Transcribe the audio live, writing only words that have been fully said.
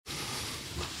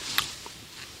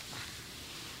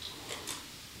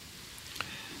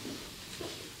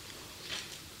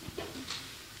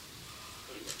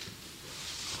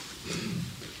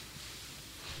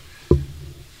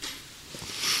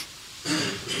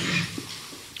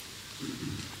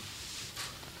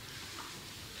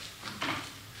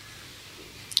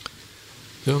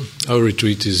So, our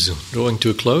retreat is drawing to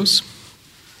a close.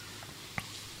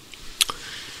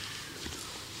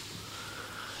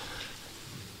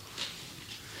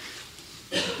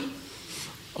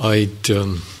 I'd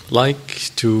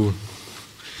like to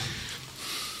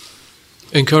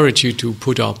encourage you to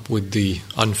put up with the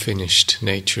unfinished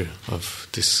nature of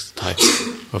this type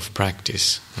of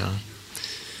practice. Yeah.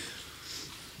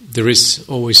 There is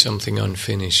always something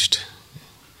unfinished.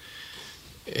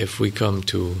 If we come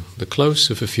to the close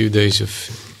of a few days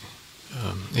of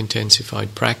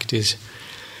intensified practice,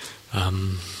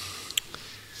 the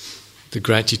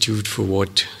gratitude for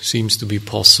what seems to be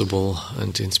possible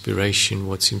and inspiration,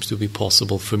 what seems to be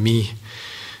possible for me,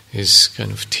 is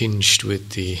kind of tinged with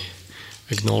the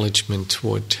acknowledgement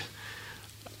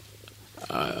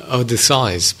of the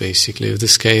size, basically, of the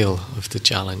scale of the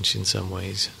challenge in some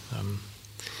ways.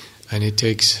 And it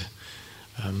takes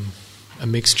a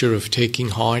mixture of taking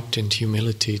heart and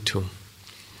humility to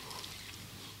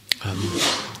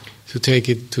take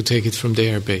it from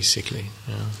there, basically.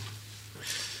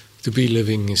 To be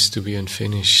living is to be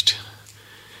unfinished,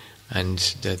 and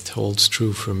that holds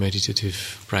true for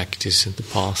meditative practice and the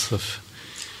path of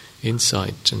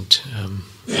insight and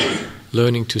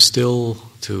learning to still,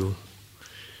 to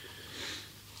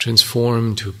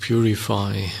transform, to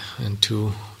purify, and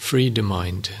to free the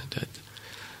mind. That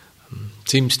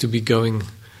seems to be going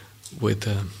with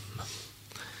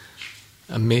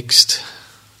a mixed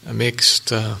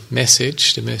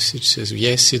message. The message says,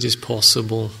 yes, it is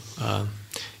possible.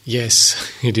 Yes,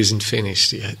 it isn't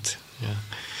finished yet. Yeah.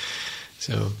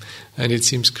 So, and it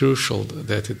seems crucial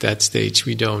that at that stage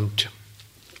we don't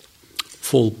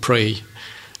fall prey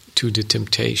to the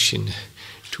temptation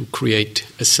to create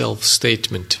a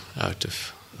self-statement out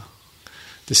of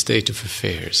the state of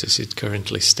affairs as it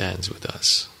currently stands with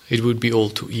us. It would be all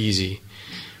too easy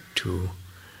to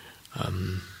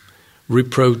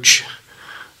reproaches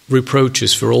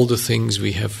for all the things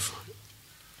we have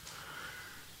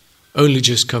only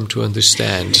just come to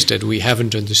understand, that we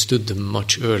haven't understood them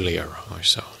much earlier or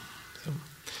so.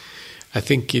 I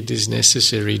think it is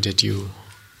necessary that you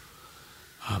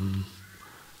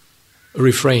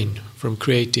refrain from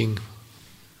creating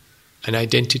an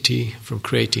identity, from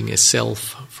creating a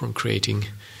self, from creating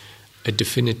a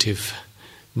definitive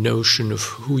notion of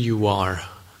who you are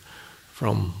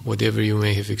from whatever you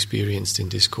may have experienced in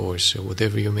this course or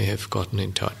whatever you may have gotten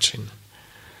in touch in.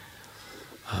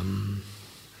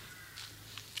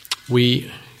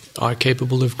 We are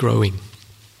capable of growing.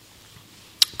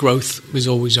 Growth is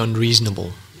always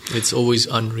unreasonable. It's always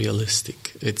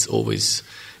unrealistic. It's always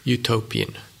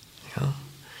utopian. Yeah?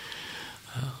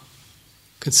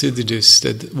 Consider this,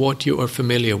 that what you are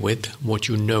familiar with, what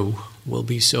you know, will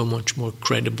be so much more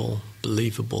credible,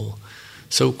 believable,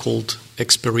 so-called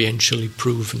experientially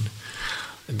proven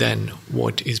than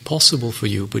what is possible for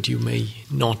you, but you may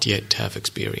not yet have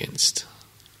experienced.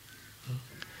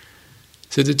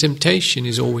 So the temptation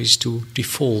is always to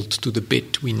default to the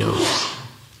bit we know.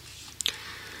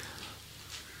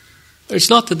 It's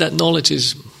not that knowledge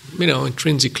is,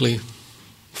 intrinsically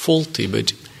faulty,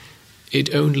 but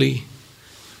it only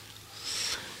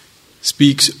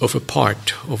speaks of a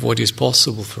part of what is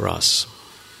possible for us.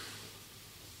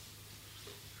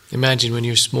 Imagine when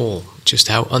you're small, just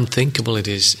how unthinkable it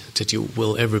is that you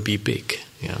will ever be big,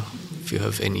 if you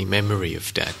have any memory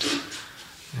of that.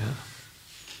 Yeah.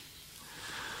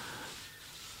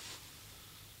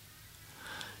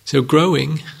 So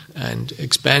growing and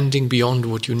expanding beyond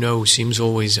what you know seems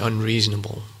always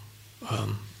unreasonable,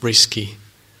 risky,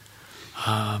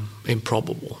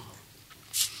 improbable.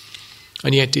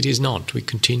 And yet it is not. We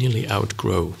continually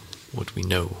outgrow what we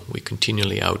know. We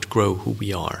continually outgrow who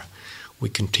we are. We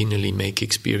continually make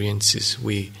experiences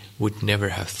we would never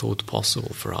have thought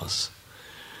possible for us.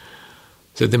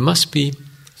 So there must be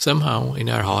somehow in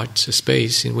our hearts a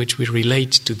space in which we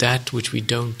relate to that which we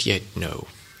don't yet know.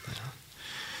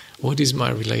 What is my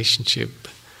relationship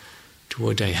to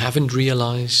what I haven't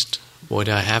realized, what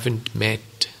I haven't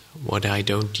met, what I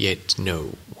don't yet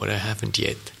know, what I haven't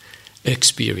yet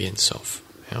experience of?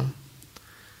 Yeah?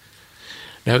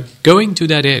 Now, going to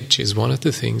that edge is one of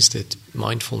the things that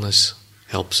mindfulness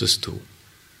helps us do.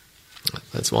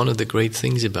 That's one of the great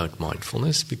things about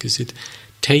mindfulness, because it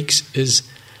takes us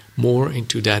more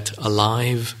into that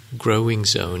alive, growing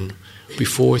zone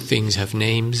before things have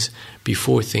names,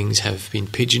 before things have been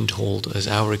pigeonholed as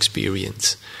our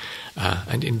experience.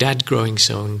 And in that growing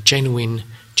zone, genuine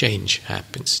change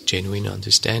happens. Genuine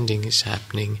understanding is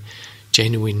happening.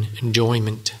 Genuine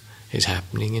enjoyment is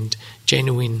happening. And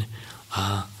genuine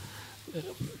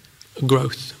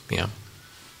growth. Yeah.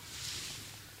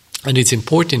 And it's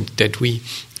important that we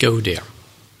go there.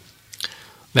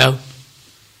 Now,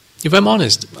 if I'm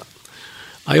honest,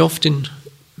 I often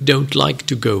don't like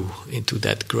to go into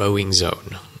that growing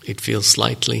zone. It feels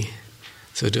slightly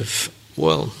sort of,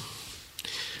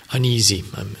 uneasy.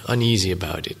 I'm uneasy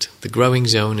about it. The growing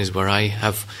zone is where I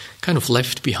have kind of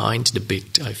left behind the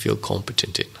bit I feel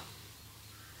competent in.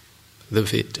 The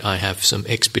bit I have some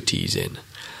expertise in.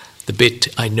 The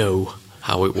bit I know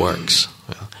how it works.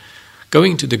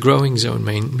 Going to the growing zone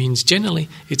means generally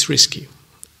it's risky.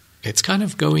 It's kind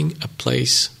of going a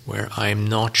place where I'm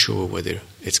not sure whether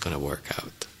it's going to work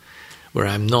out. Where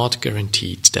I'm not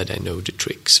guaranteed that I know the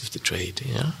tricks of the trade.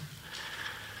 Yeah?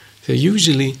 So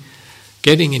usually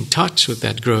getting in touch with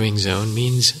that growing zone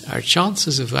means our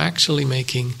chances of actually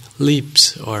making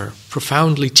leaps or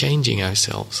profoundly changing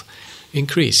ourselves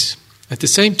increase. At the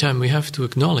same time, we have to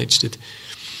acknowledge that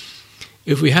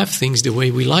if we have things the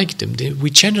way we like them, we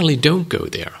generally don't go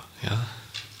there. Yeah?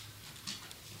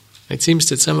 It seems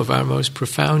that some of our most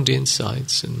profound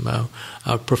insights and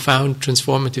our profound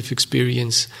transformative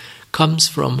experience comes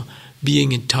from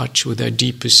being in touch with our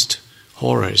deepest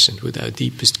horrors and with our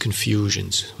deepest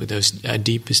confusions, with our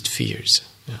deepest fears.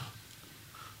 Yeah.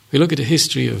 We look at the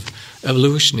history of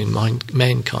evolution in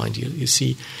mankind, you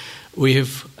see we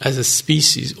have, as a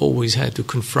species, always had to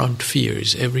confront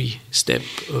fears. Every step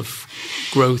of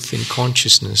growth in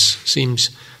consciousness seems,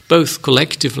 both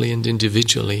collectively and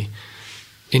individually,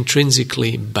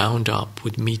 intrinsically bound up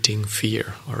with meeting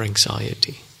fear or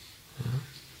anxiety. Yeah.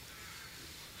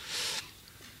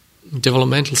 In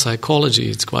developmental psychology,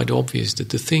 it's quite obvious that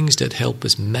the things that help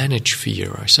us manage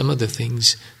fear are some of the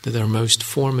things that are most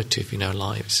formative in our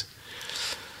lives.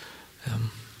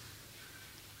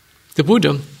 The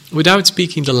Buddha, without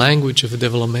speaking the language of a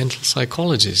developmental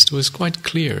psychologist, was quite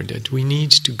clear that we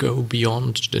need to go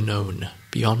beyond the known,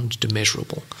 beyond the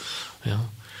measurable.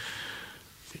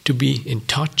 To be in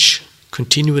touch,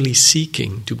 continually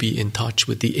seeking to be in touch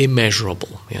with the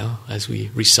immeasurable, as we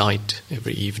recite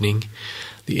every evening.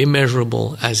 The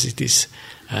immeasurable as it is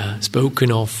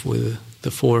spoken of with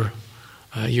the four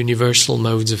universal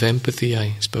modes of empathy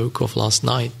I spoke of last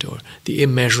night, or the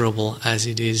immeasurable as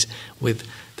it is with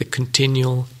the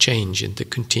continual change and the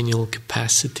continual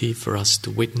capacity for us to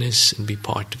witness and be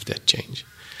part of that change.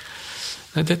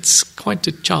 Now that's quite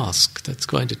a task,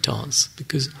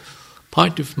 because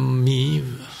part of me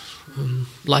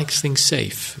likes things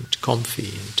safe and comfy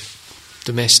and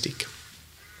domestic.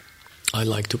 I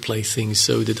like to play things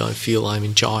so that I feel I'm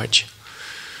in charge.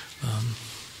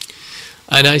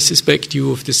 And I suspect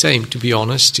you of the same, to be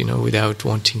honest, without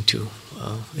wanting to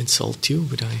insult you,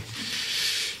 but I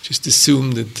just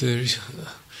assume that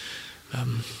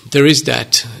there is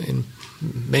that in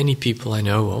many people I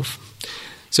know of.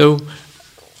 So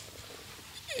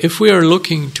if we are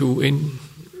looking to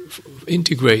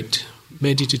integrate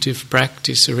meditative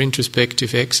practice or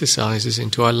introspective exercises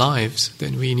into our lives,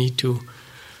 then we need to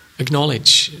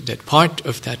acknowledge that part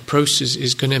of that process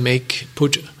is going to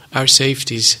put our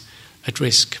safeties at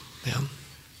risk. Yeah.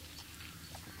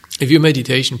 If your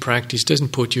meditation practice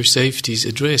doesn't put your safeties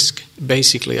at risk,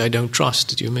 basically I don't trust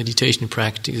that your meditation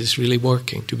practice is really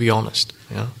working, to be honest.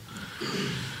 Yeah.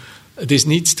 This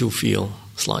needs to feel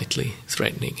slightly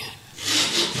threatening.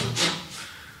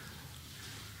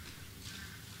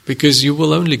 Because you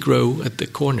will only grow at the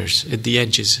corners, at the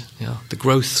edges. Yeah. The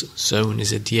growth zone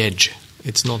is at the edge.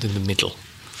 It's not in the middle.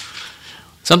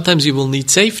 Sometimes you will need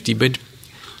safety, but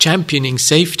championing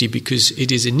safety because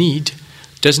it is a need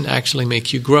doesn't actually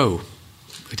make you grow.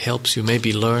 It helps you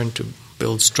maybe learn to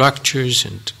build structures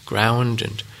and ground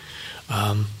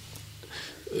and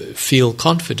feel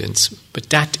confidence,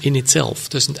 but that in itself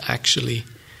doesn't actually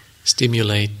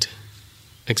stimulate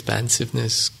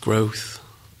expansiveness, growth,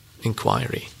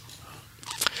 inquiry.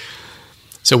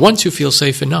 So once you feel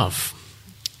safe enough,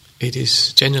 it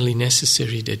is generally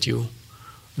necessary that you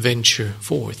venture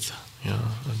forth,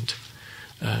 and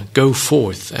go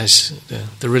forth, as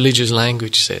the religious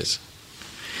language says.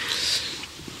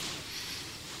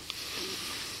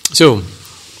 So,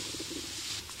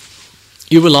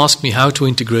 you will ask me how to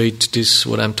integrate this,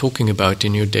 what I'm talking about,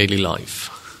 in your daily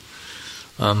life.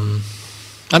 I'm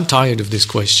tired of this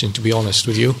question, to be honest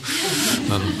with you.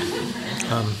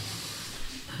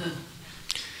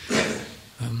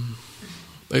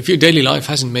 If your daily life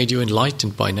hasn't made you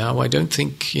enlightened by now, I don't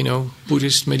think,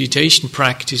 Buddhist meditation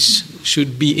practice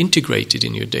should be integrated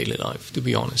in your daily life, to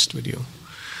be honest with you.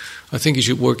 I think it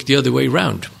should work the other way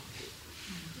around.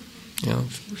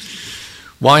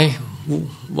 Why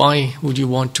would you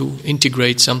want to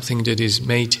integrate something that is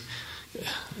made,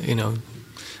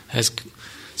 has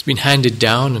been handed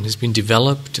down and has been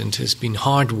developed and has been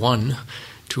hard won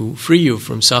to free you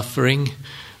from suffering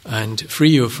and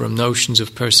free you from notions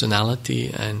of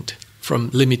personality and from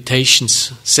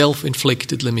limitations,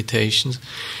 self-inflicted limitations,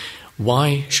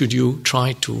 why should you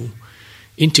try to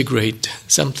integrate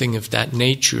something of that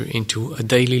nature into a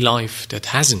daily life that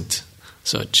hasn't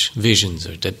such visions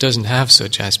or that doesn't have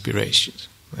such aspirations?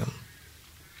 Well,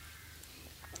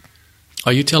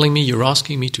 are you telling me, you're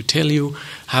asking me to tell you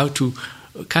how to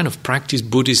kind of practice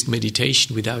Buddhist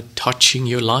meditation without touching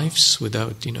your lives,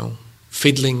 without,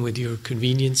 fiddling with your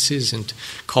conveniences and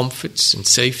comforts and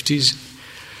safeties?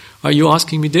 Are you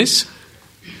asking me this?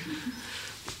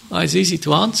 It's easy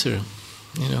to answer.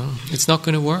 It's not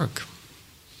going to work.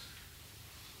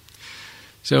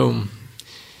 So,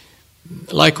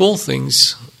 like all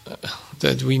things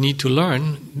that we need to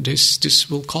learn, this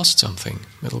will cost something.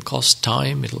 It'll cost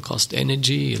time, it'll cost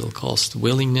energy, it'll cost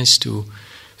willingness to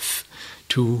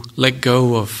let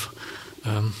go of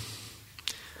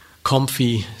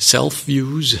comfy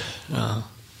self-views,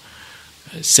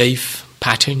 safe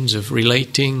patterns of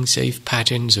relating, safe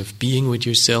patterns of being with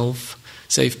yourself,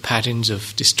 safe patterns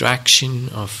of distraction,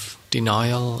 of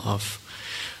denial, of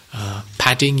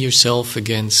padding yourself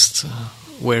against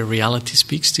where reality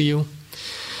speaks to you.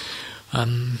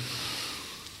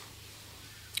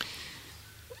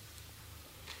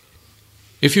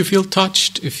 If you feel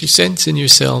touched, if you sense in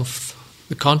yourself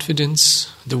the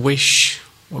confidence, the wish,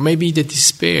 or maybe the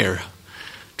despair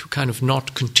to kind of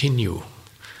not continue,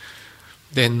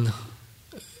 then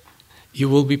you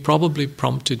will be probably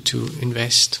prompted to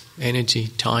invest energy,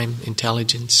 time,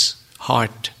 intelligence,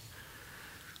 heart,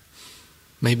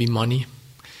 maybe money,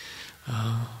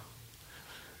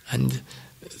 and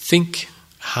think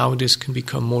how this can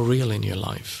become more real in your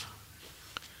life.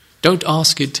 Don't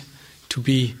ask it to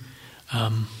be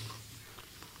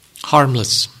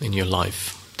harmless in your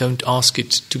life. Don't ask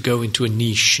it to go into a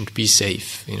niche and be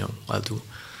safe. I'll do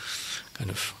kind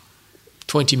of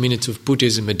 20 minutes of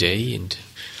Buddhism a day and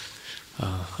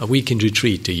a weekend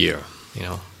retreat a year.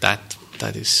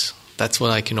 That's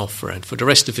what I can offer. And for the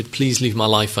rest of it, please leave my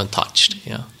life untouched.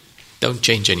 Don't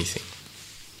change anything.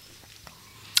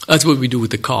 That's what we do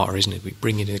with the car, isn't it? We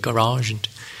bring it in the garage and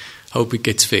hope it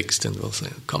gets fixed, and we'll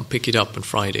say, come pick it up on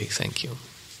Friday, thank you.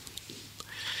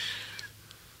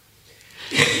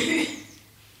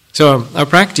 So our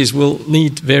practice will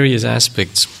need various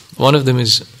aspects. One of them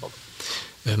is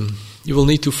you will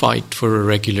need to fight for a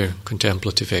regular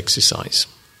contemplative exercise.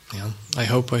 I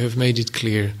hope I have made it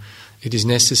clear. It is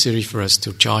necessary for us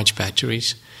to charge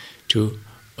batteries, to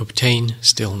obtain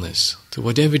stillness. To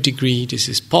whatever degree this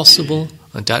is possible,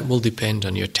 and that will depend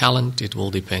on your talent, it will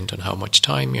depend on how much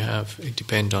time you have, it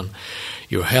depends on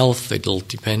your health, it will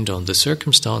depend on the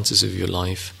circumstances of your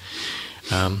life.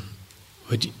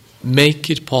 But make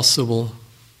it possible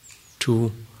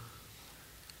to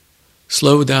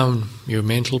slow down your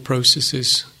mental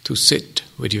processes, to sit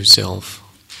with yourself,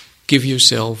 give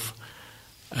yourself,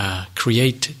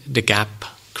 create the gap,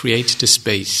 create the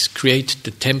space, create the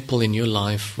temple in your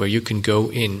life where you can go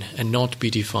in and not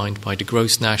be defined by the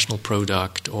gross national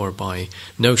product or by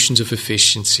notions of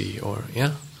efficiency.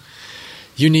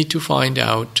 You need to find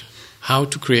out how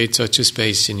to create such a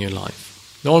space in your life.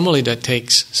 Normally that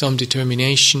takes some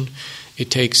determination, it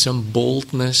takes some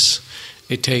boldness,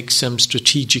 it takes some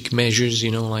strategic measures,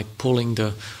 like pulling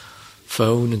the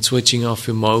phone and switching off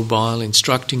your mobile,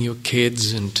 instructing your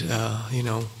kids and,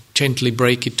 gently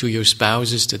break it to your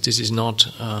spouses that this is not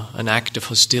an act of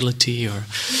hostility, or,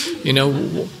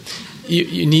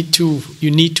 you need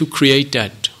to create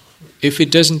that. If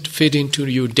it doesn't fit into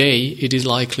your day, it is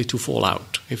likely to fall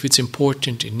out. If it's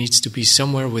important, it needs to be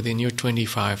somewhere within your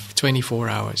 24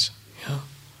 hours.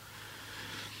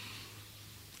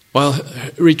 While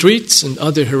retreats and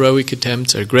other heroic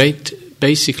attempts are great,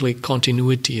 basically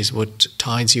continuity is what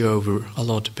tides you over a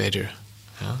lot better.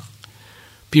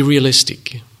 Be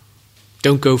realistic.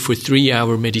 Don't go for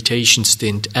 3-hour meditation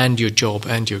stint and your job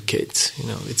and your kids.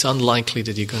 It's unlikely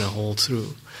that you're going to hold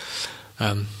through.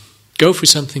 Go for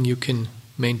something you can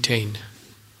maintain.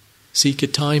 Seek a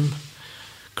time,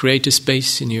 create a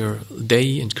space in your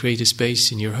day and create a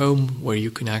space in your home where you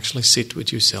can actually sit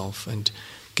with yourself and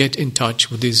get in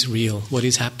touch with what is real, what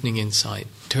is happening inside.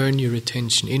 Turn your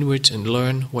attention inwards and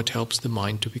learn what helps the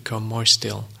mind to become more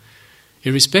still.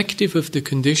 Irrespective of the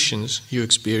conditions you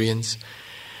experience,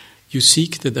 you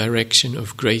seek the direction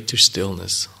of greater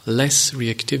stillness, less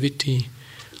reactivity,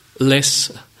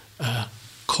 less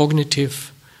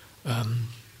cognitive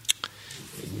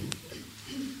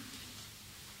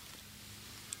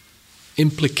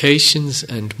implications,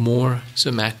 and more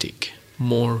somatic,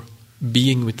 more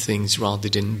being with things rather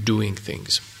than doing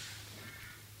things.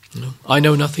 I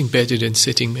know nothing better than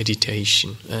sitting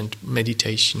meditation, and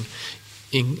meditation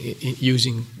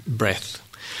using breath.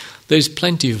 There's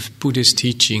plenty of Buddhist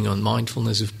teaching on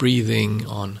mindfulness of breathing,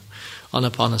 on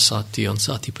anapanasati, on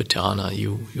satipatthana.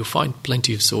 You find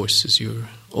plenty of sources. You're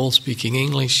all speaking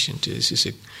English, and this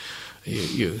is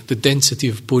the density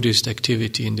of Buddhist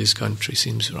activity in this country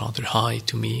seems rather high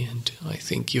to me, and I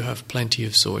think you have plenty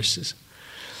of sources.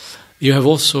 You have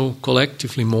also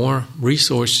collectively more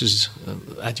resources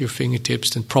at your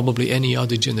fingertips than probably any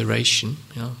other generation.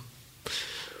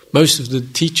 Most of the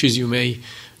teachers you may,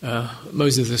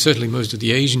 certainly most of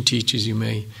the Asian teachers you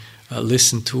may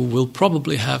listen to will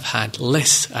probably have had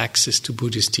less access to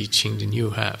Buddhist teaching than you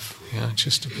have.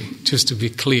 Just to be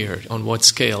clear on what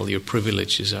scale your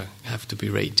privileges have to be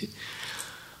rated.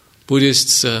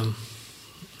 Buddhists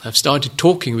have started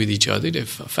talking with each other. They've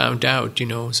found out,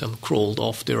 some crawled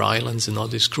off their islands and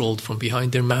others crawled from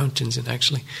behind their mountains and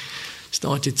actually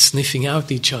started sniffing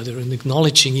out each other and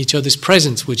acknowledging each other's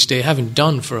presence, which they haven't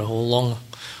done for a whole long,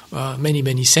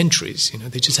 many centuries.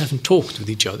 They just haven't talked with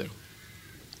each other.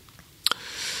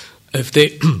 If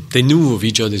they knew of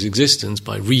each other's existence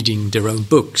by reading their own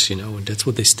books, and that's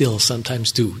what they still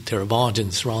sometimes do.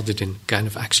 Theravadins, rather than kind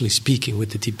of actually speaking with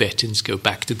the Tibetans, go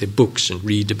back to their books and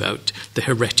read about the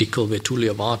heretical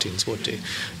Vetuliavadins,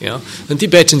 And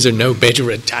Tibetans are no better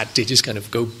at that. They just kind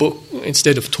of go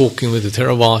instead of talking with the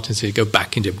Theravadins, they go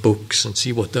back in their books and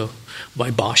see what the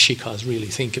Vaibhashikas really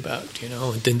think about,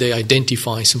 and then they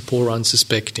identify some poor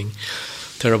unsuspecting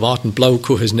Theravada bloke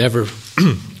who has never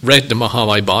read the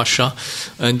Mahavaibhasha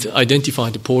and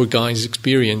identified the poor guy's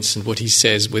experience and what he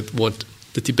says with what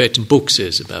the Tibetan book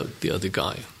says about the other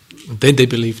guy. And then they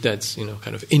believe that's,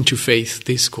 kind of interfaith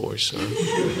discourse.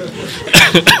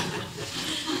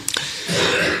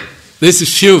 There's a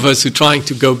few of us who are trying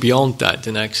to go beyond that,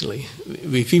 and actually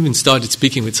we've even started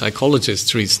speaking with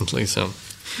psychologists recently, so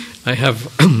I have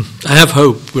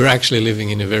hope. We're actually living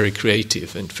in a very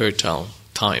creative and fertile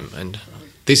time, and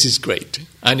this is great,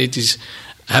 and it is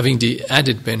having the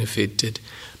added benefit that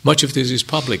much of this is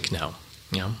public now.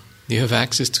 You have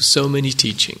access to so many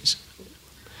teachings.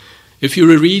 If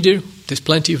you're a reader, there's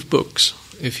plenty of books.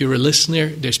 If you're a listener,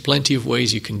 there's plenty of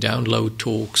ways you can download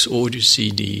talks, order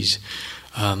CDs,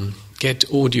 get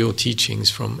audio teachings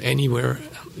from anywhere.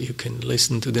 You can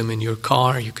listen to them in your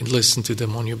car, you can listen to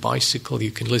them on your bicycle,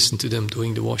 you can listen to them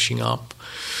doing the washing up.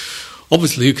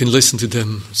 Obviously, you can listen to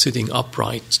them sitting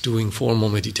upright, doing formal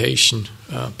meditation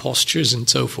postures and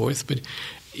so forth, but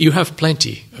you have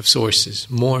plenty of sources,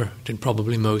 more than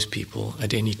probably most people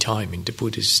at any time in the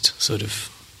Buddhist sort of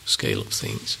scale of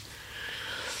things.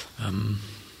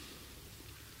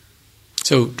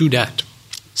 So do that.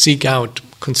 Seek out,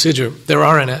 consider. There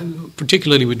are,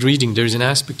 particularly with reading, there's an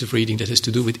aspect of reading that has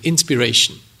to do with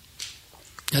inspiration.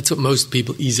 That's what most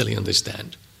people easily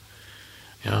understand.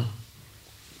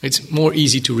 It's more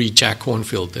easy to read Jack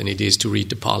Kornfield than it is to read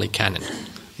the Pali Canon.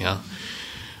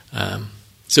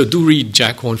 So do read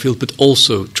Jack Kornfield, but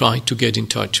also try to get in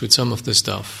touch with some of the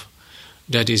stuff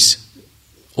that is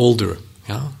older.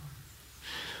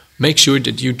 Make sure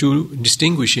that you do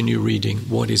distinguish in your reading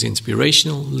what is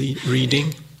inspirational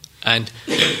reading, and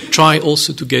try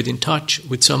also to get in touch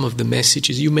with some of the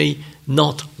messages you may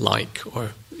not like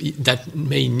or that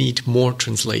may need more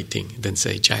translating than,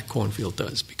 say, Jack Kornfield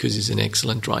does, because he's an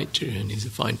excellent writer and he's a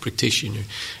fine practitioner.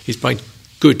 He's quite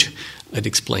good at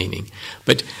explaining.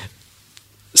 But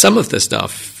some of the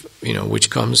stuff,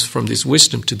 which comes from this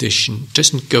wisdom tradition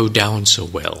doesn't go down so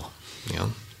well.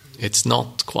 It's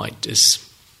not quite as,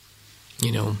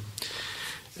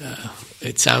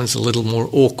 it sounds a little more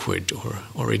awkward,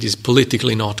 or it is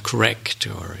politically not correct,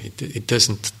 or it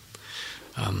doesn't...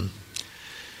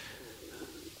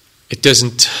 It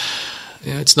doesn't,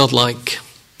 it's not like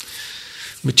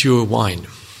mature wine.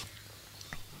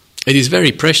 It is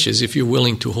very precious if you're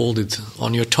willing to hold it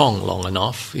on your tongue long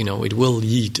enough. It will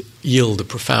yield a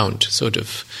profound sort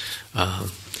of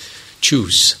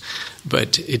juice.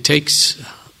 But it takes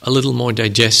a little more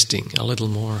digesting, a little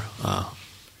more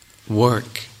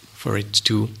work for it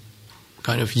to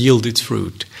kind of yield its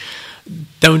fruit.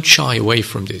 Don't shy away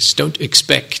from this. Don't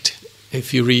expect,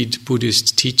 if you read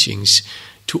Buddhist teachings,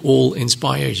 to all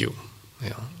inspire you.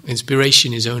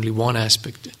 Inspiration is only one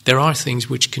aspect. There are things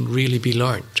which can really be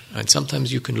learned, and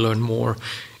sometimes you can learn more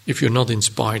if you're not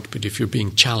inspired, but if you're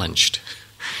being challenged,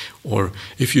 or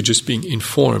if you're just being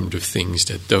informed of things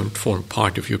that don't form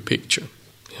part of your picture.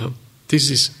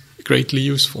 This is greatly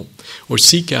useful. Or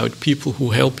seek out people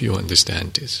who help you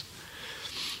understand this.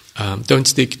 Don't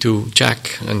stick to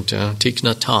Jack and Thich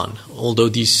Nhat Hanh, although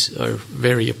these are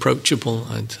very approachable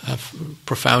and have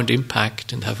profound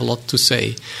impact and have a lot to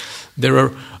say. There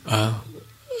are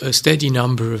a steady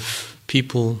number of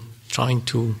people trying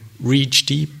to reach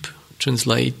deep,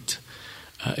 translate,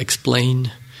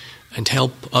 explain, and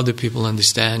help other people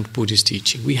understand Buddhist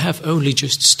teaching. We have only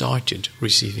just started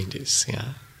receiving this.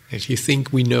 Yeah, if you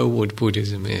think we know what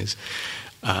Buddhism is,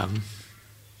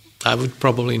 I would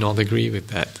probably not agree with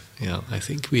that. I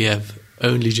think we have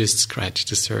only just scratched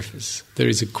the surface. There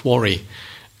is a quarry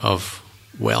of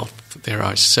wealth. There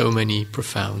are so many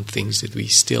profound things that we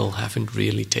still haven't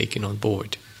really taken on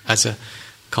board as a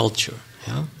culture.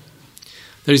 Yeah?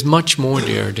 There is much more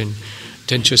there than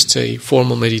just a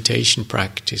formal meditation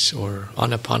practice or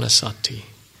anapanasati.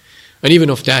 And even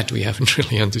of that we haven't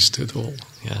really understood all.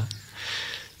 Yeah?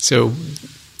 So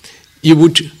you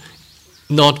would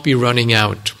not be running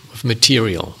out of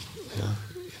material,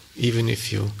 even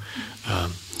if you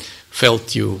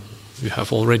felt you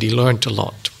have already learned a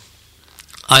lot.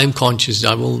 I'm conscious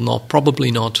I will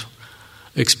probably not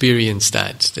experience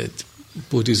that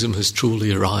Buddhism has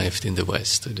truly arrived in the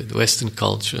West, that the Western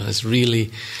culture has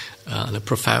really on a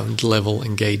profound level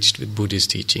engaged with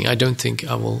Buddhist teaching. I don't think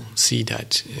I will see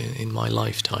that in my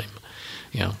lifetime.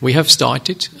 We have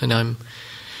started, and I'm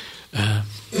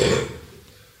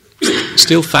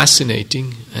still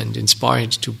fascinating and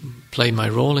inspired to play my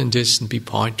role in this and be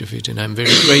part of it, and I'm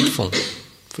very grateful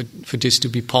for this to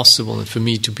be possible and for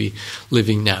me to be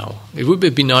living now. It would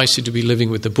be nicer to be living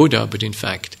with the Buddha, but in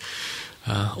fact,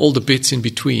 all the bits in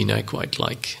between, I quite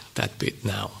like that bit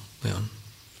now.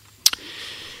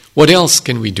 What else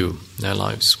can we do in our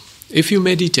lives? If you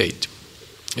meditate,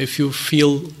 if you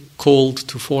feel called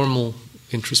to formal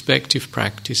introspective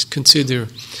practice, consider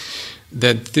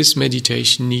that this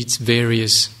meditation needs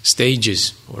various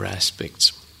stages or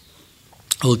aspects.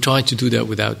 I will try to do that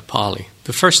without Pali.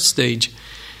 The first stage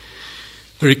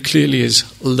very clearly is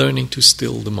learning to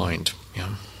still the mind.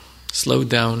 Slow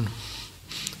down,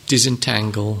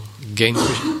 disentangle,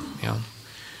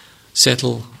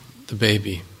 settle the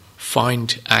baby.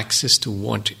 Find access to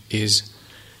what is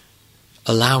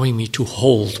allowing me to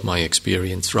hold my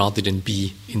experience rather than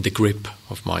be in the grip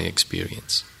of my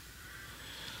experience.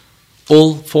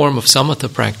 All form of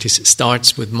samatha practice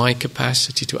starts with my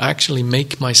capacity to actually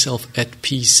make myself at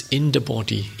peace in the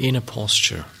body, in a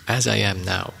posture, as I am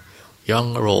now,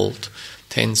 young or old,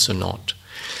 tense or not.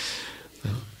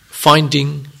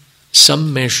 Finding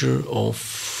some measure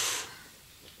of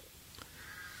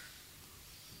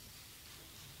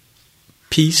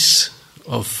peace,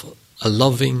 of a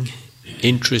loving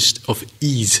interest, of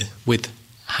ease with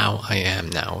how I am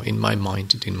now, in my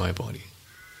mind and in my body.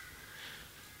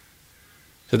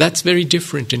 So that's very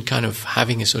different than kind of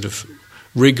having a sort of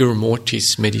rigor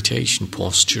mortis meditation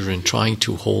posture and trying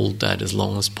to hold that as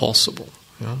long as possible.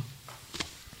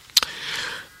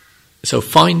 So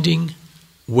finding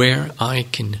where I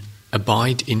can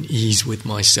abide in ease with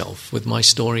myself, with my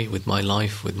story, with my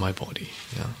life, with my body.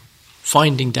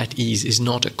 Finding that ease is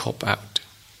not a cop-out.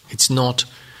 It's not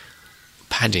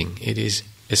padding. It is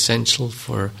essential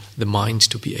for the mind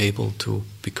to be able to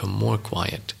become more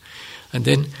quiet. And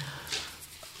then,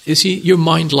 you see, your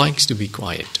mind likes to be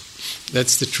quiet.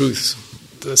 That's the truth.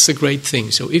 That's a great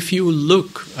thing. So if you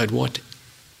look at what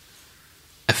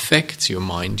affects your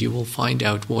mind, you will find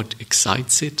out what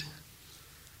excites it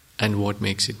and what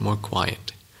makes it more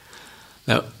quiet.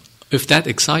 Now, if that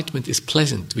excitement is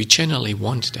pleasant, we generally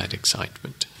want that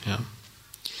excitement.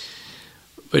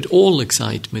 But all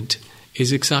excitement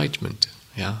is excitement.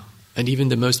 And even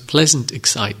the most pleasant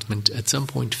excitement at some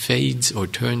point fades or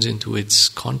turns into its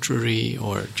contrary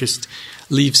or just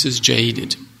leaves us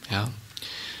jaded.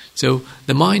 So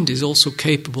the mind is also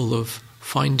capable of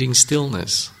finding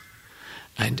stillness.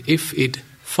 And if it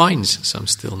finds some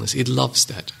stillness, it loves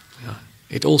that.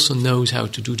 It also knows how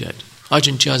to do that.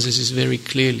 Ajahn Chah says this very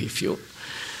clearly. If you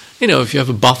have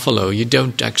a buffalo, you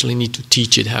don't actually need to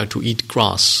teach it how to eat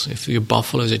grass. If your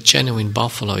buffalo is a genuine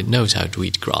buffalo, it knows how to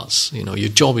eat grass. Your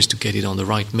job is to get it on the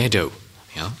right meadow,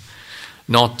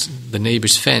 not the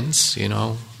neighbor's fence,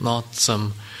 not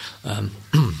some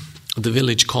the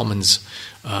village commons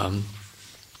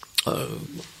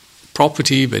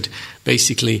property, but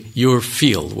basically your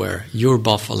field where your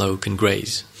buffalo can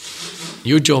graze.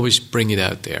 Your job is bring it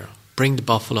out there. Bring the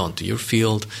buffalo onto your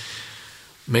field,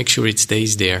 make sure it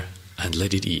stays there, and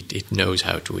let it eat. It knows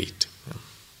how to eat.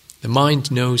 The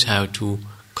mind knows how to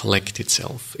collect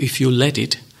itself. If you let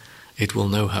it, it will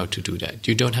know how to do that.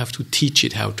 You don't have to teach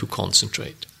it how to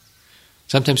concentrate.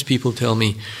 Sometimes people tell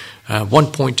me,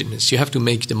 one-pointedness, you have to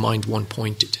make the mind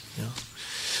one-pointed.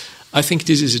 I think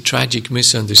this is a tragic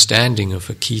misunderstanding of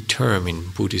a key term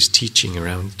in Buddhist teaching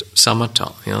around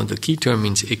samatha. The key term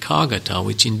means ekagata,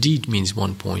 which indeed means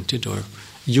one-pointed or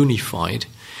unified.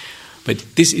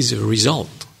 But this is a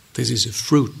result. This is a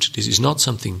fruit. This is not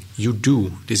something you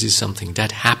do. This is something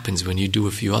that happens when you do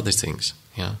a few other things.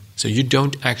 Yeah? So you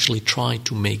don't actually try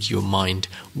to make your mind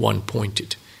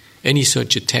one-pointed. Any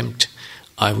such attempt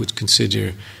I would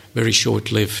consider very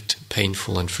short-lived,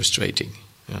 painful and frustrating.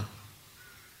 Yeah?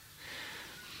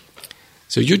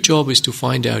 So your job is to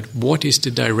find out what is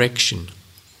the direction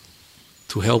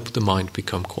to help the mind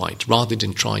become quiet, rather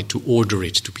than try to order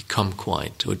it to become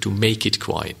quiet or to make it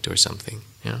quiet or something.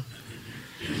 Yeah?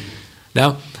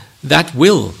 Now, that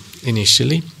will,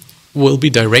 initially, will be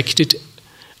directed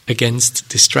against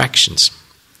distractions.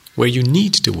 Where you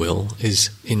need the will is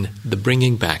in the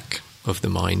bringing back of the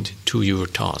mind to your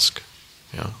task.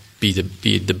 Yeah? Be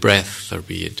it the breath, or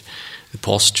be it the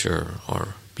posture,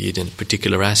 or be it in a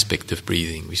particular aspect of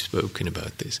breathing. We've spoken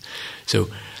about this. So,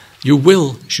 your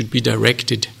will should be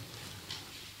directed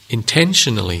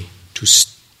intentionally to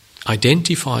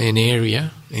identify an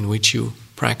area in which you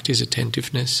practice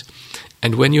attentiveness,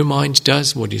 and when your mind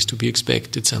does what is to be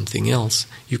expected, something else,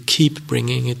 you keep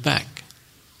bringing it back.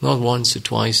 Not once or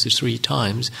twice or 3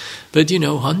 times, but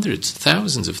hundreds,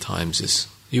 thousands of times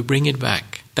you bring it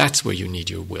back. That's where you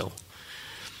need your will.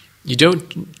 You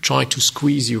don't try to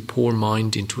squeeze your poor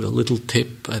mind into a little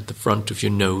tip at the front of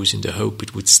your nose in the hope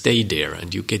it would stay there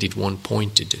and you get it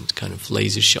one-pointed and kind of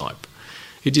laser sharp.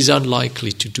 It is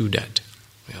unlikely to do that.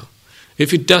 Yeah.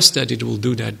 If it does that, it will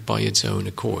do that by its own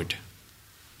accord.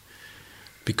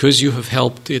 Because you have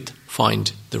helped it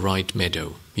find the right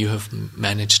meadow. You have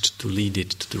managed to lead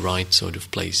it to the right sort of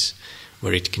place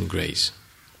where it can graze.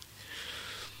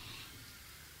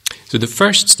 So the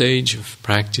first stage of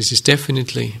practice is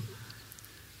definitely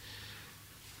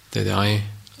that I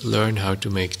learn how to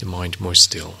make the mind more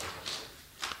still.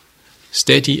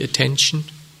 Steady attention,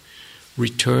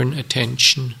 return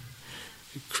attention,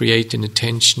 create an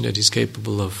attention that is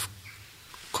capable of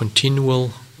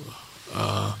continual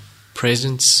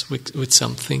presence with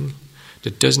something,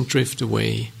 that doesn't drift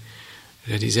away,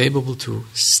 that is able to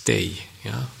stay,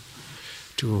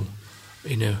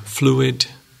 in a fluid,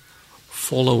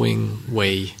 following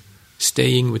way,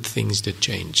 staying with things that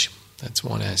change. That's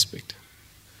one aspect.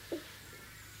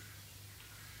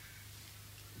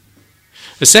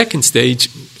 The second stage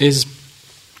is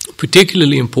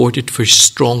particularly important for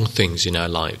strong things in our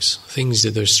lives, things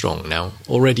that are strong. Now,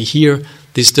 already here,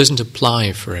 this doesn't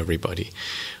apply for everybody,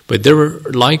 but there are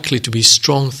likely to be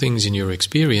strong things in your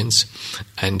experience,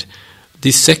 and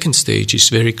this second stage is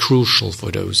very crucial for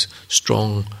those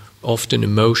strong, often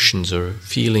emotions or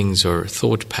feelings or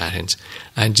thought patterns.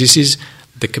 And this is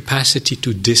the capacity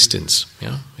to distance.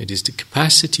 Yeah? It is the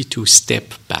capacity to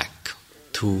step back,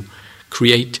 to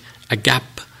create a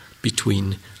gap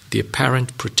between the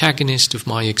apparent protagonist of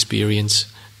my experience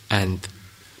and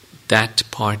that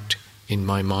part in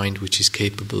my mind which is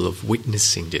capable of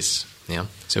witnessing this. Yeah?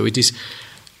 So it is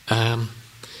a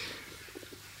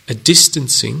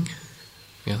distancing.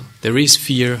 Yeah? There is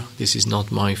fear, this is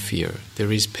not my fear.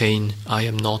 There is pain, I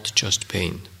am not just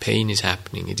pain. Pain is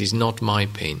happening, it is not my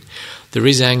pain. There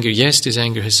is anger, yes, this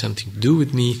anger has something to do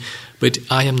with me, but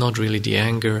I am not really the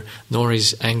anger, nor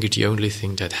is anger the only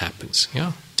thing that happens.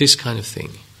 Yeah? This kind of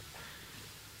thing.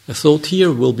 A thought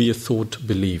here will be a thought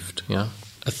believed. Yeah?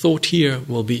 A thought here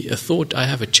will be a thought I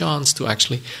have a chance to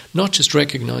actually not just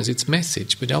recognize its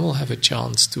message, but I will have a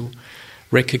chance to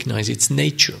recognize its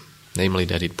nature. Namely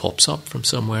that it pops up from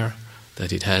somewhere,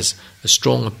 that it has a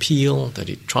strong appeal, that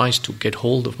it tries to get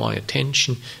hold of my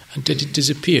attention, and that it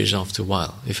disappears after a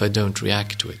while if I don't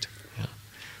react to it. Yeah?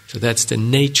 So that's the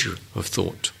nature of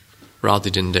thought, rather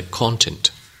than the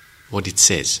content, what it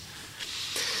says.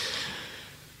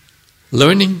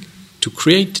 Learning to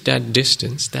create that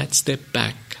distance, that step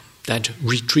back, that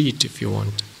retreat, if you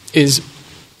want, is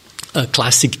a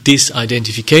classic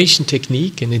disidentification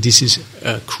technique, and this is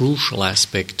a crucial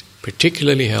aspect,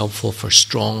 particularly helpful for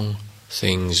strong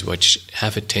things which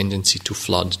have a tendency to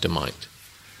flood the mind.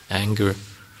 Anger,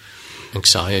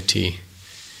 anxiety,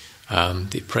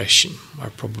 depression are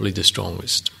probably the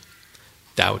strongest.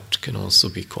 Doubt can also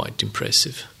be quite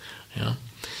impressive. Yeah?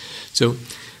 So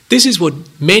this is what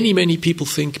many, many people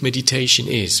think meditation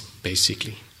is,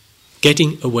 basically.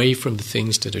 Getting away from the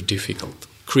things that are difficult.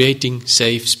 Creating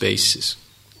safe spaces.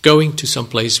 Going to some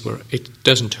place where it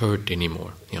doesn't hurt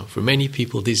anymore. For many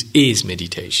people, this is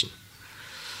meditation.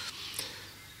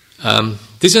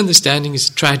 This understanding is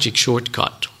a tragic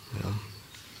shortcut.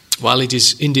 While it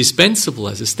is indispensable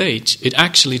as a stage, it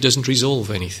actually doesn't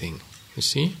resolve anything. You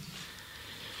see?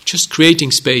 Just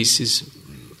creating space is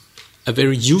a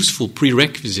very useful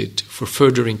prerequisite for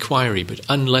further inquiry, but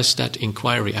unless that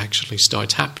inquiry actually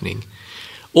starts happening,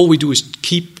 all we do is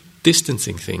keep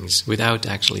distancing things without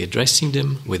actually addressing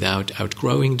them, without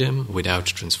outgrowing them, without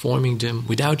transforming them,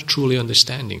 without truly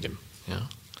understanding them. Yeah?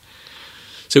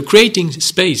 So creating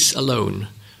space alone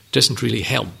doesn't really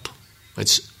help.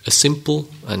 It's a simple,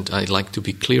 and I like to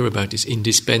be clear about this,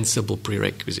 indispensable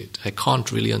prerequisite. I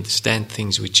can't really understand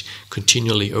things which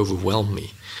continually overwhelm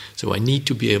me. So I need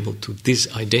to be able to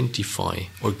disidentify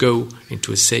or go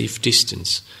into a safe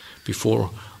distance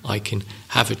before I can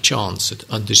have a chance at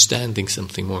understanding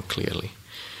something more clearly.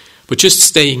 But just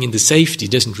staying in the safety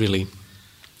doesn't really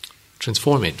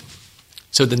transform it.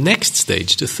 So the next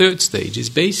stage, the third stage, is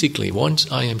basically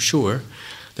once I am sure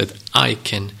that I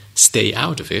can stay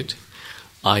out of it,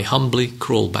 I humbly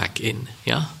crawl back in,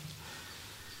 yeah?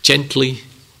 Gently,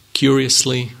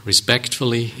 curiously,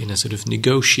 respectfully, in a sort of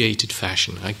negotiated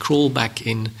fashion. I crawl back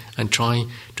in and try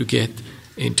to get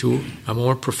into a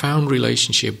more profound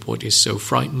relationship, what is so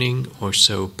frightening or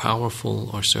so powerful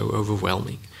or so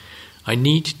overwhelming. I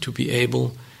need to be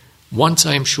able, once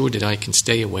I am sure that I can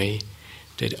stay away,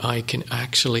 that I can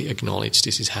actually acknowledge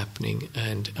this is happening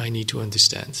and I need to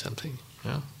understand something.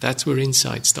 Yeah? That's where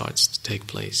insight starts to take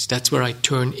place. That's where I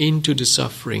turn into the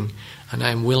suffering and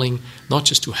I'm willing not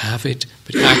just to have it,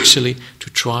 but actually to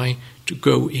try to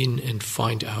go in and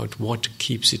find out what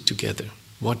keeps it together,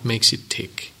 what makes it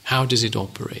tick, how does it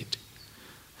operate.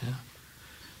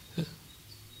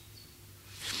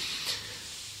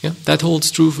 Yeah, that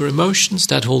holds true for emotions,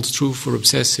 that holds true for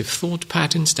obsessive thought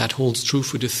patterns, that holds true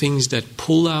for the things that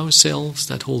pull ourselves,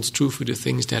 that holds true for the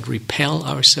things that repel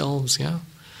ourselves, yeah.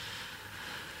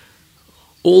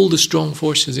 All the strong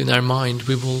forces in our mind,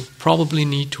 we will probably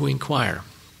need to inquire.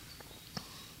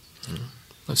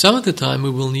 Some of the time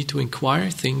we will need to inquire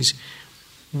things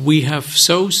we have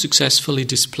so successfully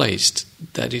displaced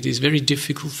that it is very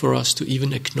difficult for us to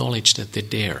even acknowledge that they're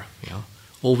there. Yeah?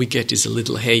 All we get is a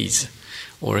little haze,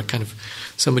 or a kind of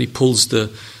somebody pulls the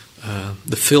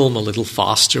film a little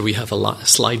faster. We have a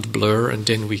slight blur, and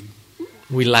then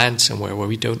we land somewhere where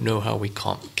we don't know how we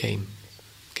came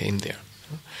there.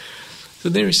 So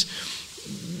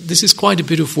this is quite a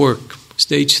bit of work.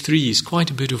 Stage 3 is quite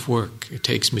a bit of work. It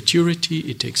takes maturity,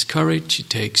 it takes courage, it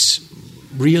takes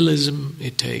realism,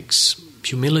 it takes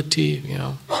humility,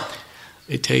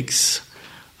 it takes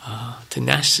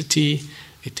tenacity,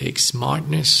 it takes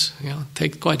smartness, it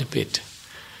takes quite a bit.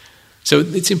 So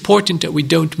it's important that we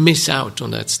don't miss out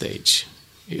on that stage.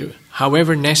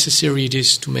 However necessary it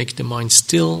is to make the mind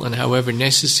still, and however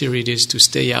necessary it is to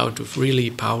stay out of really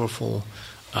powerful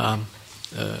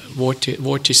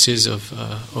vortices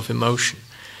of emotion.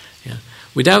 Yeah.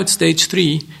 Without stage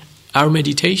 3, our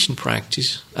meditation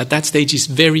practice at that stage is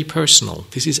very personal.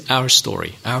 This is our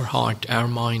story, our heart, our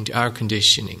mind, our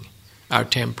conditioning, our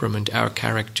temperament, our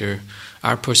character,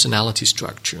 our personality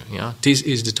structure. Yeah? This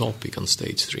is the topic on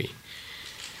stage 3.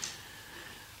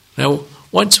 Now,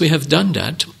 once we have done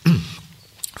that,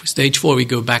 for stage 4 we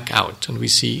go back out and we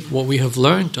see what we have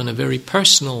learned on a very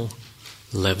personal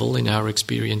level in our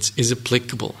experience is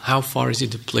applicable. How far is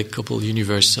it applicable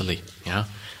universally? Yeah.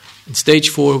 In stage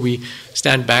 4, we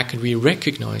stand back and we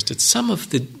recognize that some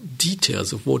of the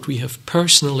details of what we have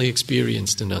personally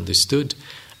experienced and understood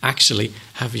actually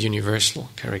have a universal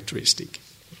characteristic.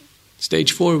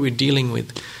 Stage 4, we're dealing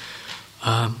with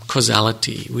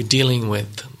causality. We're dealing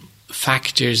with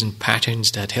factors and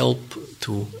patterns that help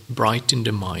to brighten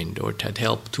the mind, or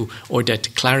that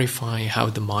clarify how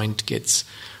the mind gets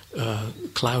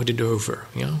clouded over.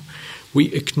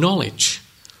 We acknowledge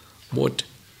what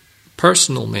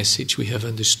personal message we have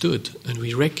understood, and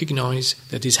we recognize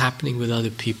that is happening with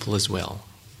other people as well.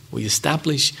 We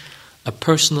establish a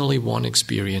personally one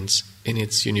experience in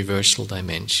its universal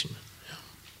dimension.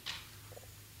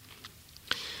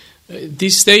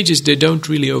 These stages, they don't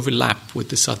really overlap with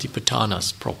the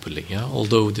Satipatthanas properly.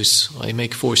 Although I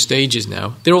make 4 stages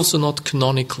now, they're also not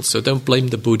canonical, so don't blame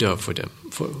the Buddha for them.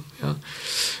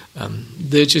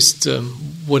 They're just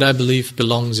what I believe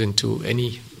belongs into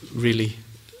any really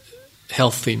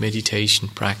healthy meditation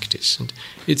practice. And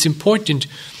it's important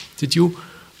that you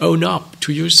own up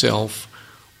to yourself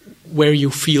where you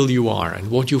feel you are and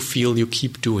what you feel you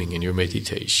keep doing in your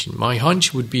meditation. My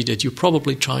hunch would be that you're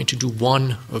probably trying to do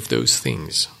one of those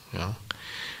things.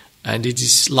 And it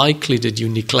is likely that you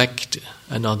neglect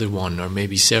another one or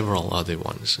maybe several other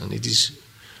ones. And it is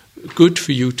good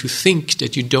for you to think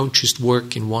that you don't just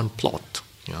work in one plot.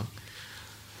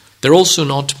 They're also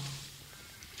not...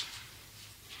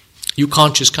 You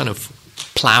can't just kind of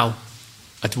plow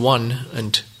at one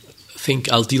and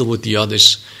think I'll deal with the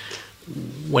others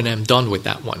when I'm done with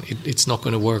that one. It's not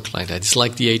going to work like that. It's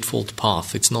like the Eightfold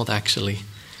Path. It's not actually...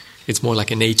 It's more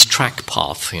like an 8-track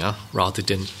path, rather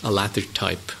than a ladder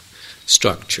type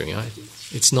structure. Yeah?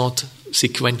 It's not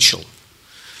sequential.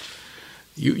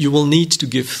 You will need to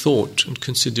give thought and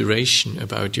consideration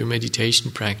about your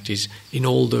meditation practice in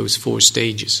all those 4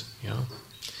 stages. Yeah?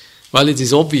 While it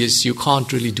is obvious you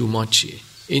can't really do much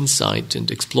insight and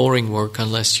exploring work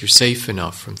unless you're safe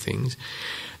enough from things,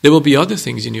 there will be other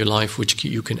things in your life which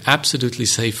you can absolutely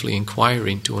safely inquire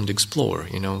into and explore.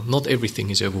 Not everything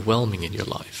is overwhelming in your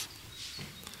life.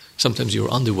 Sometimes you're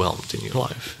underwhelmed in your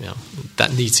life. Yeah?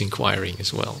 That needs inquiring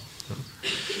as well.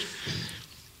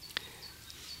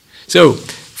 So,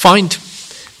 find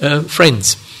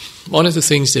friends. One of the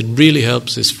things that really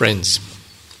helps is friends.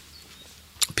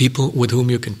 People with whom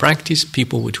you can practice,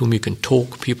 people with whom you can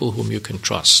talk, people whom you can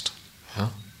trust. Yeah?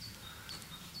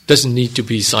 Doesn't need to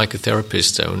be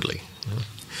psychotherapists only.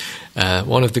 Yeah?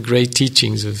 One of the great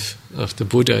teachings of the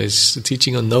Buddha is the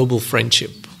teaching on noble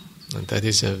friendship. And that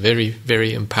is a very,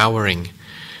 very empowering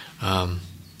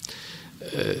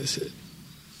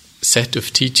set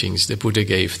of teachings the Buddha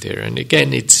gave there. And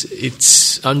again,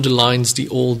 it underlines the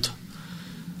old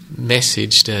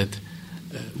message that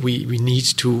we need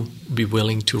to be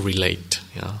willing to relate.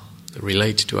 Yeah?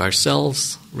 Relate to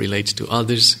ourselves, relate to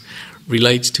others,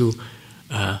 relating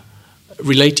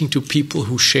to people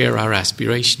who share our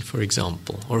aspiration, for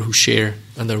example, or who share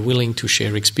and are willing to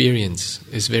share experience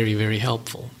is very, very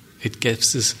helpful. It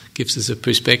gives us a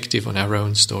perspective on our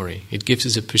own story. It gives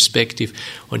us a perspective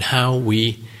on how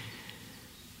we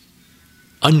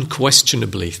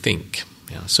unquestionably think.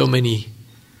 Yeah, so many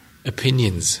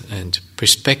opinions and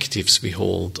perspectives we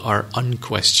hold are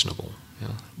unquestionable.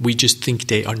 Yeah. We just think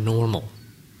they are normal.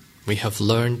 We have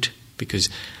learned, because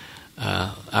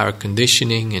our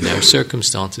conditioning and our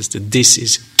circumstances, that this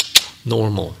is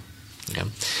normal. Yeah.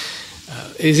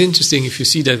 It's interesting if you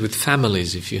see that with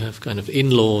families, if you have kind of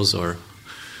in-laws or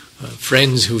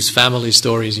friends whose family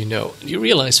stories you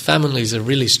realize families are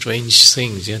really strange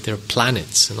things. Yeah? They're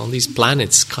planets, and on these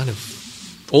planets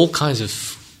all kinds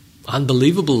of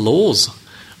unbelievable laws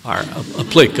are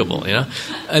applicable.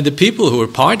 And the people who are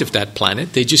part of that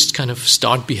planet, they just kind of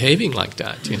start behaving like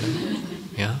that.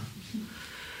 Yeah.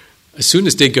 As soon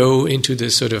as they go into the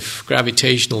sort of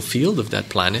gravitational field of that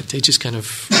planet, they just kind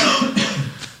of...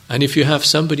 And if you have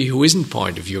somebody who isn't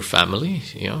part of your family,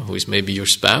 who is maybe your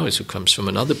spouse, who comes from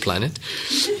another planet,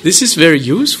 this is very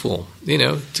useful,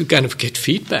 to kind of get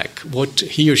feedback, what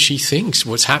he or she thinks,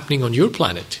 what's happening on your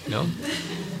planet,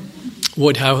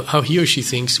 how he or she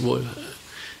thinks,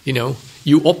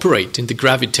 you operate in the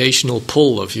gravitational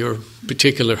pull of your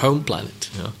particular home planet.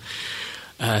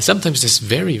 Sometimes that's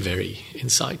very, very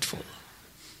insightful.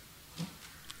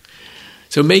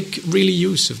 So make really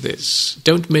use of this.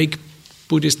 Don't make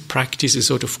Buddhist practice a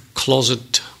sort of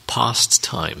closet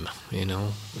pastime,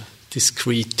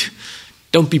 discreet.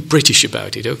 Don't be British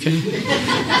about it, okay?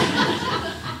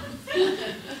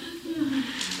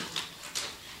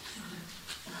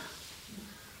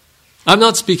 I'm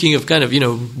not speaking of kind of,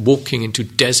 walking into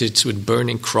deserts with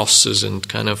burning crosses and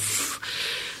kind of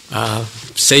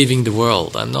saving the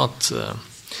world. I'm not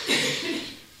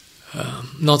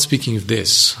speaking of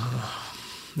this.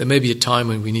 There may be a time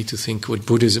when we need to think what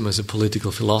Buddhism as a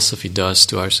political philosophy does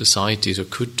to our societies or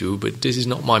could do, but this is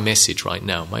not my message right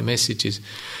now. My message is,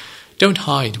 don't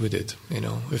hide with it.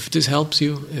 If this helps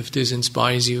you, if this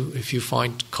inspires you, if you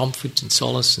find comfort and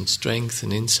solace and strength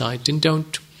and insight, then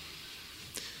don't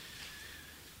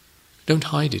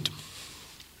hide it.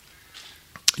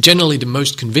 Generally, the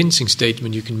most convincing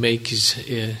statement you can make is,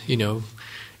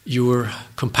 your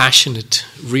compassionate,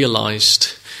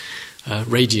 realized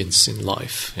radiance in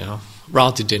life,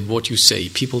 rather than what you say.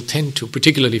 People tend to,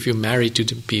 particularly if you're married to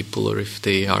the people or if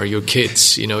they are your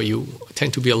kids, you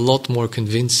tend to be a lot more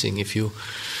convincing if you,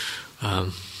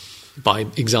 by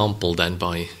example than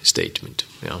by statement.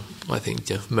 I think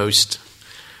the most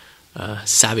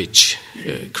savage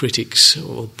critics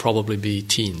will probably be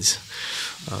teens,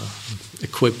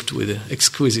 equipped with an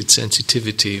exquisite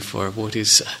sensitivity for what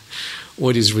is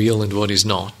real and what is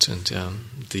not, and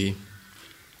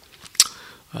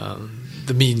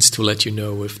the means to let you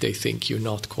know if they think you're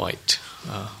not quite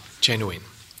genuine.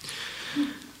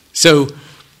 So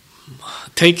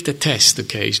take the test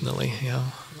occasionally,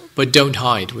 but don't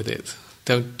hide with it.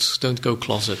 Don't go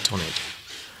closet on it.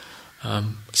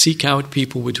 Seek out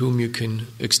people with whom you can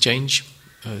exchange,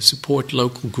 support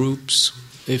local groups.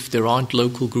 If there aren't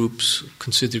local groups,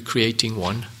 consider creating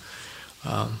one.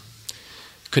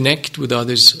 Connect with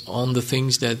others on the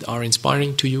things that are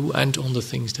inspiring to you and on the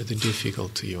things that are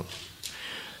difficult to you.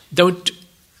 Don't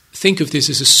think of this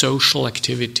as a social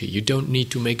activity. You don't need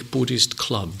to make Buddhist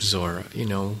clubs or,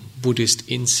 Buddhist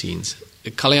incense.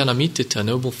 Kalyanamittata,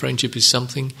 noble friendship, is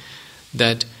something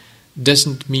that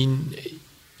doesn't mean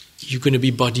you're going to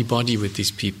be body-body with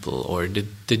these people, or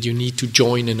that you need to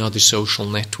join another social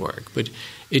network. But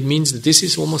it means that this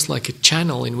is almost like a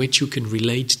channel in which you can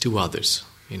relate to others.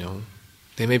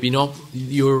 They may be not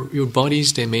your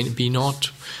bodies, they may be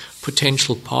not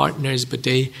potential partners, but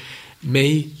they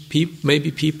may be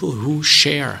people who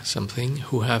share something,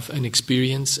 who have an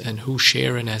experience and who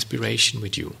share an aspiration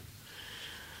with you.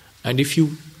 And if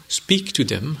you speak to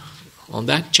them on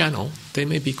that channel, they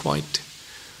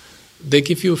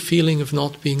give you a feeling of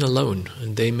not being alone,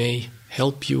 and they may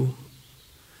help you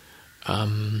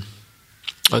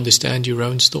understand your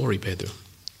own story better.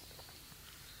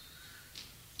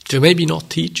 They may be not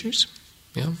teachers,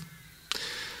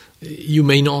 You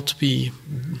may not be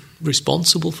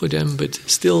responsible for them, but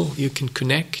still you can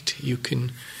connect, you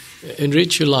can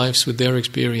enrich your lives with their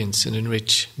experience and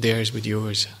enrich theirs with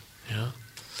yours.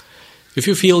 If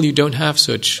you feel you don't have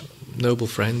such noble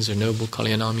friends or noble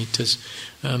kalyanamitas,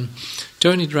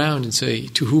 turn it around and say,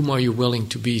 to whom are you willing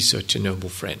to be such a noble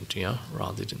friend?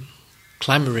 Rather than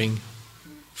clamoring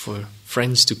for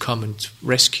friends to come and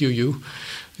rescue you,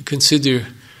 consider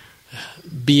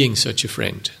being such a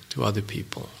friend to other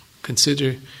people.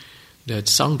 Consider that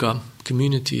Sangha,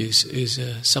 community, is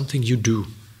something you do.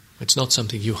 It's not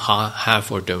something you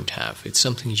have or don't have. It's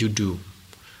something you do.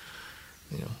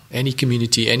 Any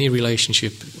community, any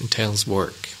relationship entails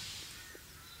work.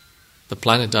 The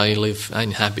planet I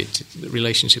inhabit,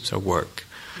 relationships are work.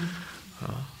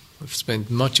 I've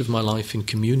spent much of my life in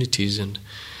communities, and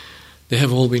they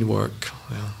have all been work.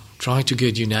 Try to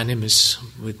get unanimous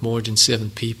with more than 7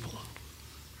 people.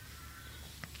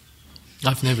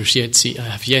 I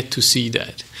have yet to see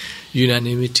that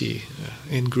unanimity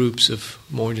in groups of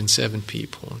more than 7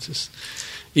 people.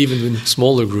 Even in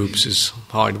smaller groups is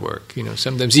hard work.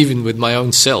 Sometimes even with my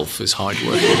own self is hard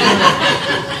work.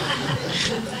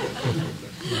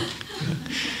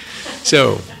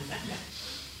 So,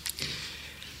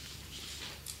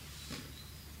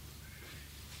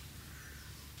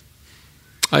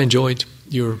 I enjoyed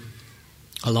your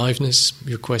aliveness,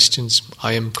 your questions.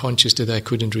 I am conscious that I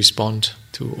couldn't respond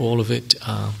to all of it.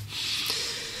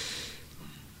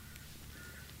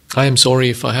 I am sorry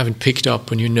if I haven't picked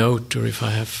up on your note or if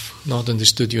I have not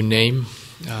understood your name.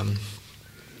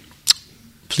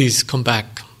 Please come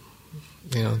back.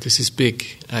 This is big,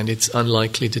 and it's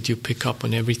unlikely that you pick up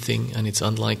on everything, and it's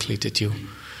unlikely that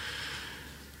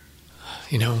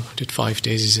that 5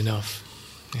 days is enough.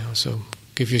 So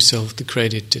give yourself the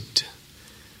credit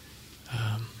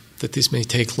that this may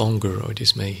take longer, or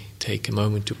this may take a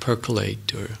moment to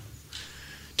percolate, or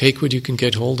take what you can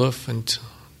get hold of, and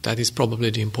that is probably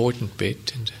the important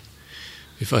bit. And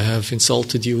if I have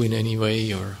insulted you in any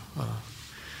way or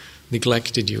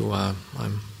neglected you, I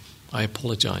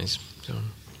apologize. So,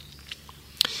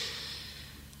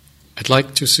 I'd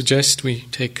like to suggest we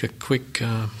take a quick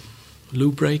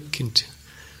loo break and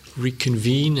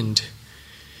reconvene. And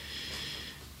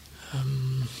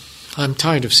I'm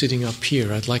tired of sitting up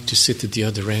here. I'd like to sit at the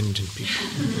other end and be.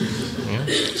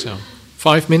 So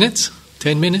 5 minutes,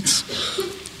 10 minutes.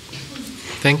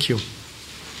 Thank you.